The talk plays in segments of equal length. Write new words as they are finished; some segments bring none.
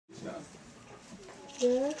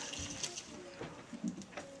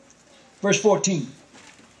Verse 14.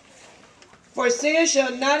 For sin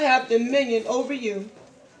shall not have dominion over you,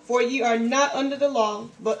 for ye are not under the law,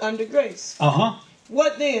 but under grace.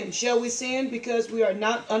 What then? Shall we sin because we are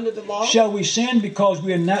not under the law? Shall we sin because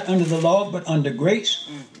we are not under the law, but under grace?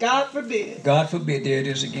 God forbid. God forbid. There it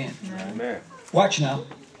is again. Amen. Watch now.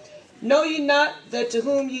 Know ye not that to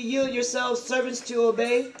whom ye yield yourselves servants to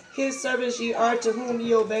obey, his servants ye are to whom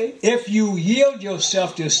ye obey? If you yield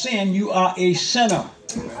yourself to sin, you are a sinner.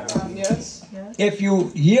 Yes. If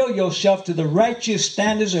you yield yourself to the righteous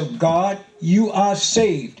standards of God, you are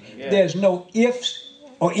saved. There's no ifs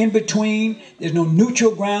or in between. There's no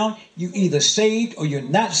neutral ground. You either saved or you're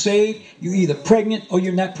not saved. You're either pregnant or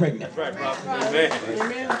you're not pregnant. That's right, Prophet. Amen.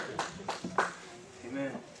 Amen.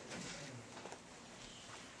 Amen.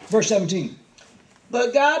 Verse 17.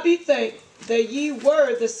 But God be thanked that ye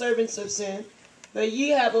were the servants of sin, that ye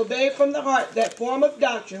have obeyed from the heart that form of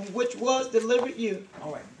doctrine which was delivered you.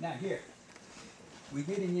 All right, now here, we're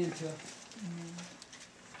getting into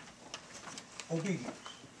obedience.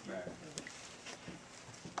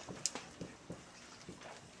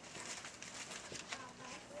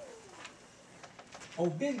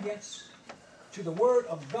 Obedience to the word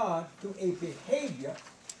of God through a behavior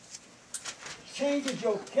changes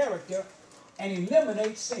your character and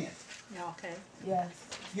eliminates sin. Okay. Yes.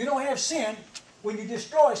 You don't have sin when you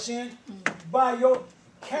destroy sin by your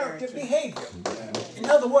character behavior. In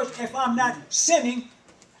other words, if I'm not sinning,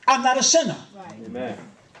 I'm not a sinner. Right. Amen.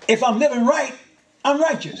 If I'm living right, I'm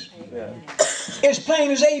righteous. Amen. It's plain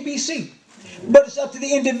as ABC. But it's up to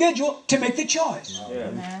the individual to make the choice.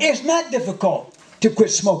 Yeah. It's not difficult to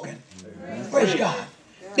quit smoking. Praise God.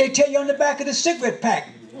 They tell you on the back of the cigarette pack,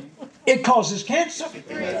 it causes cancer.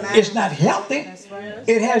 It's not healthy.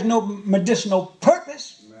 It has no medicinal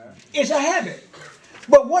purpose. It's a habit.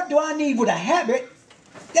 But what do I need with a habit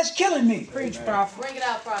that's killing me? Preach, prophet. Bring it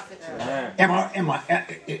out, prophet.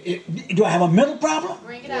 Do I have a mental problem?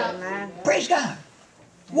 Bring it out. Praise God.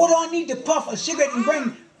 What do I need to puff a cigarette and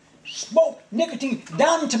bring smoke, nicotine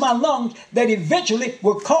down into my lungs that eventually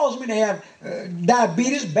will cause me to have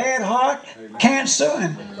diabetes, bad heart, cancer,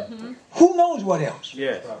 and who knows what else?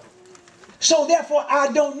 Yes. So therefore,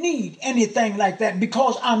 I don't need anything like that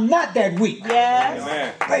because I'm not that weak. Yes.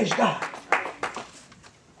 Amen. Praise God.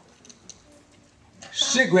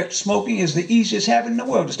 Cigarette smoking is the easiest habit in the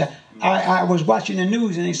world to stop. I was watching the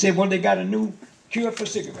news and they said, well, they got a new cure for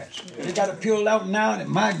cigarettes. They got a pill out now that,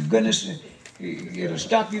 my goodness, it'll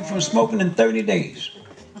stop you from smoking in 30 days.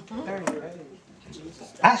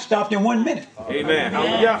 I stopped in 1 minute. Amen.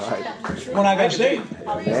 Hallelujah. When I got saved.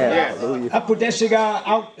 Yes. I put that cigar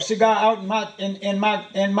out in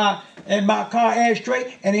my car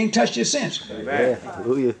ashtray and ain't touched it since. Amen.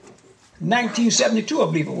 Hallelujah. 1972, I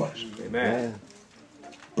believe it was. Amen.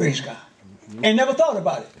 Praise God. And never thought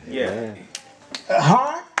about it. Yeah.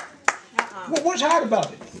 Hard? What's hard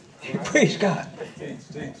about it? Praise God.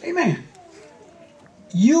 Amen.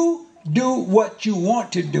 You do what you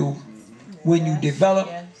want to do when you develop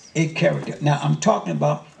a character. Now, I'm talking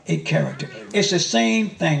about a character. It's the same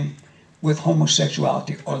thing with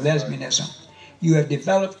homosexuality or lesbianism. You have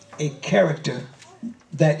developed a character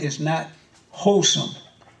that is not wholesome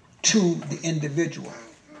to the individual.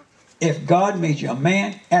 If God made you a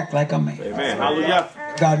man, act like a man. Amen. Hallelujah.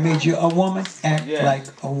 God made you a woman, act like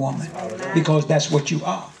a woman. Because that's what you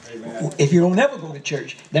are. If you don't ever go to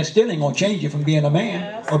church, that still ain't going to change you from being a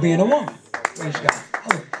man or being a woman. Praise God.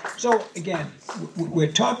 So again,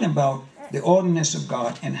 we're talking about the ordinance of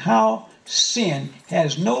God and how sin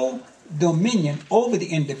has no dominion over the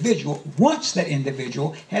individual once that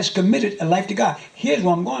individual has committed a life to God. Here's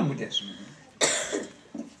where I'm going with this.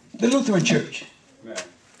 The Lutheran Church,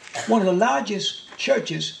 one of the largest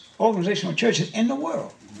churches, organizational churches in the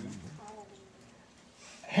world,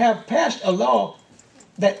 have passed a law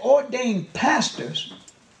that ordained pastors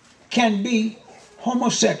can be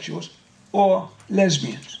homosexuals or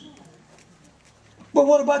lesbians. But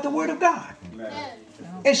what about the Word of God?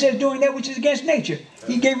 It says doing that which is against nature.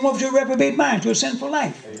 He gave them over to a reprobate mind, to a sinful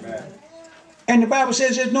life. And the Bible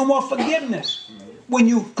says there's no more forgiveness when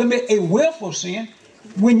you commit a willful sin.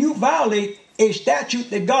 When you violate a statute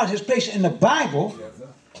that God has placed in the Bible,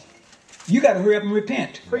 you got to hurry up and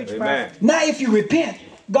repent. Amen. Now, if you repent,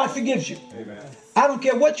 God forgives you. Amen. I don't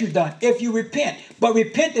care what you've done if you repent. But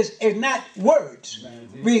repentance is not words.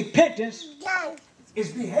 Repentance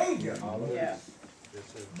is behavior.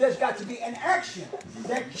 There's got to be an action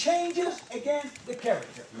that changes again the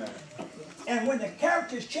character. And when the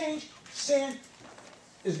character is changed, sin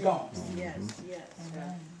is gone. Yes, yes.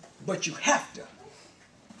 But you have to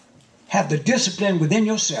have the discipline within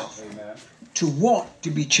yourself to want to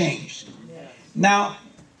be changed. Now,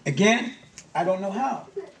 again, I don't know how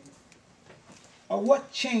or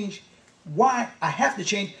what change, why I have to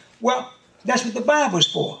change. Well, that's what the Bible is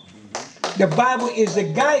for. The Bible is the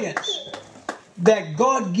guidance that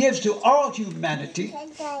God gives to all humanity.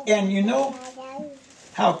 And you know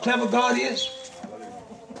how clever God is?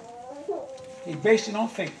 He based it on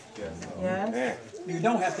faith. Yes. You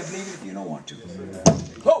don't have to believe it if you don't want to.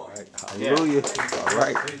 Oh, Hallelujah. All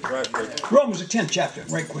right. Romans the 10th chapter,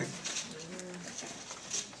 right quick.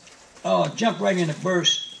 Jump right into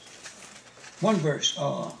verse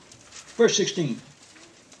 16.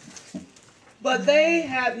 But they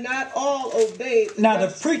have not all obeyed. Now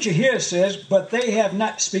the preacher here says, but they have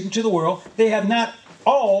not, speaking to the world, they have not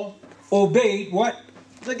all obeyed what?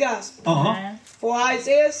 The gospel. For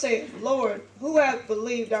Isaiah said, Lord, who hath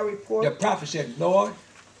believed our report? The prophet said, Lord,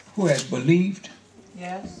 who has believed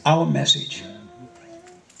our message?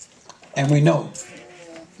 And we know,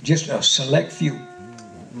 just a select few.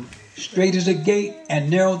 Straight is the gate and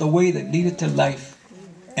narrow the way that leadeth to life,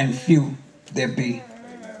 and few there be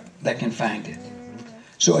that can find it.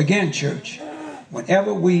 So again, church,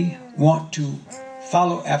 whenever we want to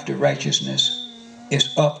follow after righteousness,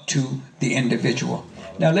 it's up to the individual.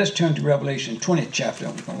 Now let's turn to Revelation 20th chapter.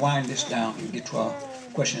 We can wind this down and get to our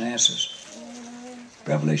question and answers.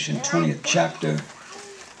 Revelation 20th chapter,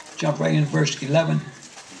 jump right in verse 11.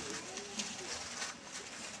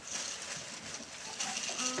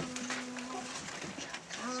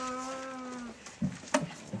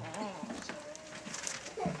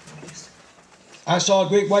 I saw a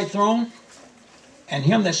great white throne, and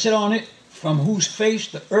him that sat on it, from whose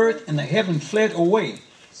face the earth and the heaven fled away,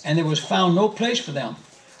 and there was found no place for them.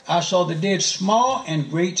 I saw the dead, small and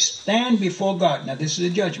great, stand before God. Now this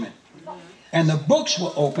is a judgment. And the books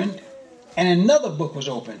were opened, and another book was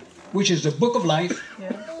opened, which is the book of life.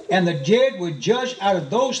 And the dead were judged out of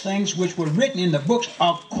those things which were written in the books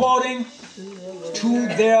according to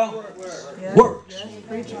their works.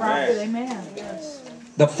 Preach, prophet, amen.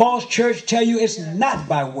 The false church tell you it's not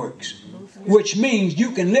by works, which means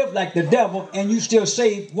you can live like the devil and you still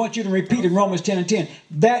saved. Want you to repeat in Romans 10 and 10.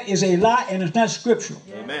 That is a lie and it's not scriptural.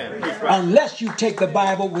 Amen. Unless you take the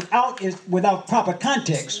Bible without proper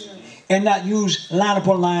context and not use line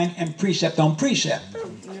upon line and precept on precept.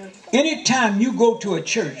 Anytime you go to a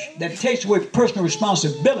church that takes away personal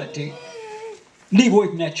responsibility, leave away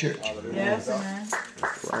from that church. Yes, amen.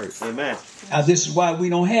 Right. Amen. Now this is why we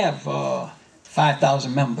don't have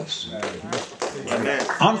 5,000 members. Amen.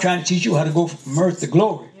 I'm trying to teach you how to go from earth to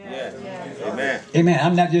glory. Yes. Amen. Amen.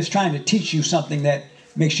 I'm not just trying to teach you something that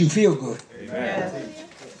makes you feel good. Amen.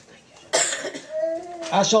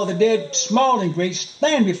 I saw the dead, small and great,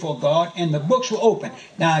 stand before God, and the books were open.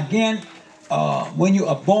 Now again, when you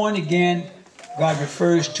are born again, God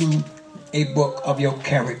refers to a book of your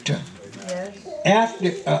character.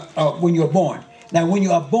 After when you are born. Now when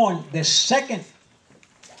you are born, the second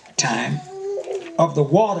time of the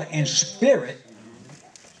water and spirit,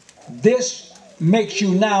 this makes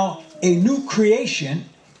you now a new creation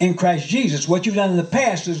in Christ Jesus. What you've done in the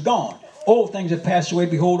past is gone. Old things have passed away.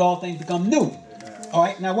 Behold, all things become new. All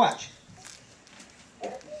right, now watch.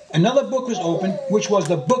 Another book was opened, which was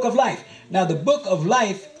the book of life. Now the book of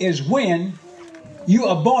life is when you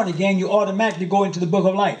are born again, you automatically go into the book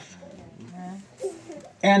of life.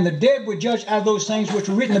 And the dead were judged out of those things which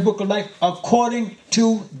were written in the book of life according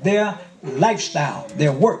to their lifestyle,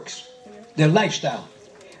 their works, their lifestyle.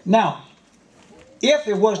 Now, if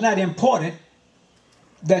it was not important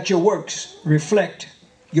that your works reflect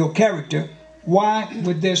your character, why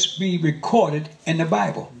would this be recorded in the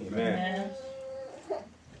Bible? Amen.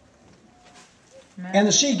 And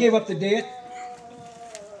the sea gave up the dead,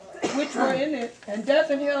 which were in it, and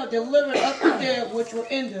death and hell delivered up the dead which were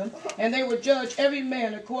in them, and they were judged every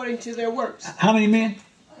man according to their works. How many men?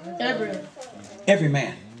 Every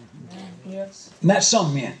man. Yes. Not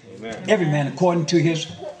some men. Amen. Every man according to his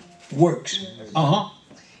works.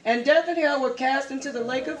 And death and hell were cast into the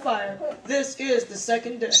lake of fire. This is the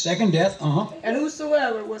second death. Second death. And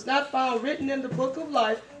whosoever was not found written in the book of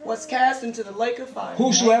life was cast into the lake of fire.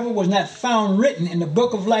 Whosoever was not found written in the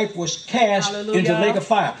book of life was cast into the lake of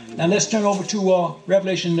fire. Now let's turn over to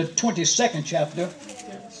Revelation, the 22nd chapter.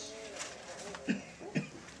 Yes.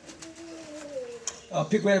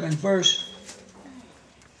 Pick right up in verse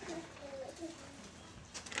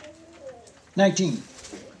 19.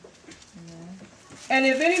 And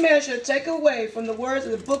if any man shall take away from the words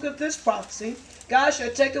of the book of this prophecy, God shall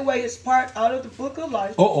take away his part out of the book of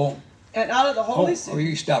life and out of the holy city.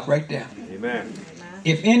 You stop right there. Amen.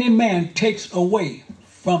 If any man takes away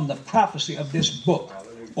from the prophecy of this book,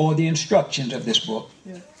 or the instructions of this book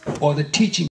or the teaching